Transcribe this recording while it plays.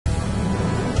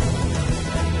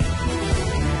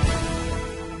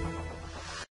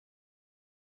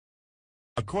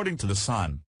According to The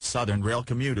Sun, SouthernRail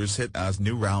commuters hit as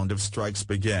new round of strikes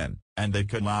begin, and they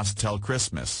could last till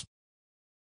Christmas.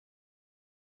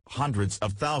 Hundreds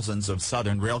of thousands of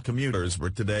SouthernRail commuters were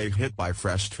today hit by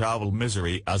fresh travel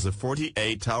misery as a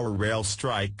 48-hour rail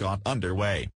strike got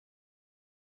underway.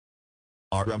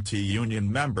 RMT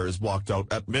union members walked out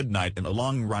at midnight in a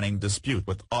long-running dispute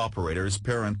with operators'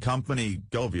 parent company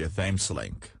Govia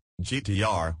Thameslink,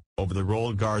 GTR, over the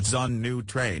roll guards on new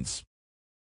trains.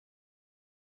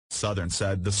 Southern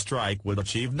said the strike would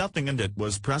achieve nothing and it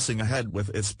was pressing ahead with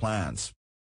its plans,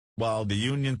 while the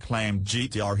union claimed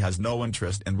GTR has no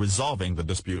interest in resolving the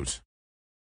dispute.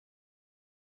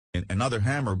 In another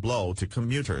hammer blow to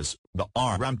commuters, the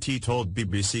RMT told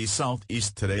BBC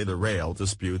Southeast today the rail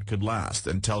dispute could last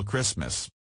until Christmas.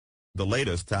 The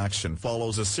latest action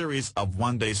follows a series of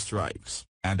one-day strikes,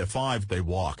 and a 5-day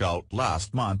walkout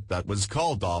last month that was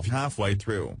called off halfway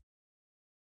through.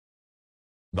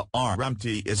 The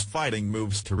RMT is fighting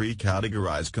moves to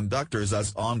recategorize conductors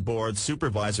as on-board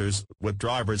supervisors, with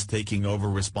drivers taking over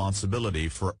responsibility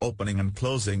for opening and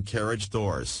closing carriage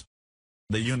doors.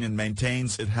 The union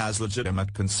maintains it has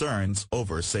legitimate concerns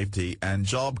over safety and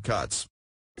job cuts.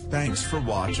 Thanks for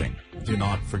watching. Do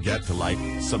not forget to like,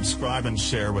 subscribe and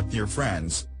share with your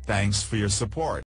friends. Thanks for your support.